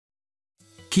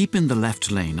Keep in the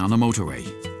left lane on a motorway.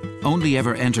 Only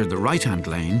ever enter the right-hand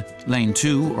lane, lane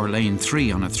 2 or lane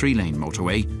 3 on a 3-lane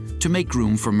motorway, to make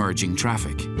room for merging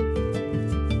traffic.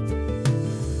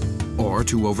 Or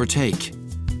to overtake,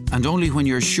 and only when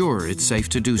you're sure it's safe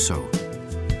to do so.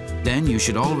 Then you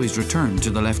should always return to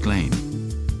the left lane.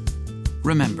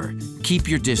 Remember, keep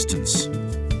your distance.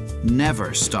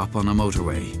 Never stop on a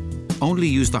motorway. Only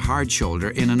use the hard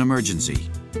shoulder in an emergency.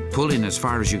 Pull in as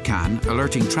far as you can,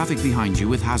 alerting traffic behind you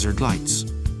with hazard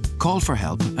lights. Call for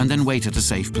help and then wait at a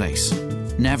safe place.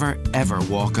 Never, ever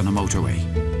walk on a motorway.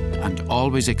 And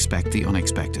always expect the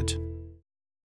unexpected.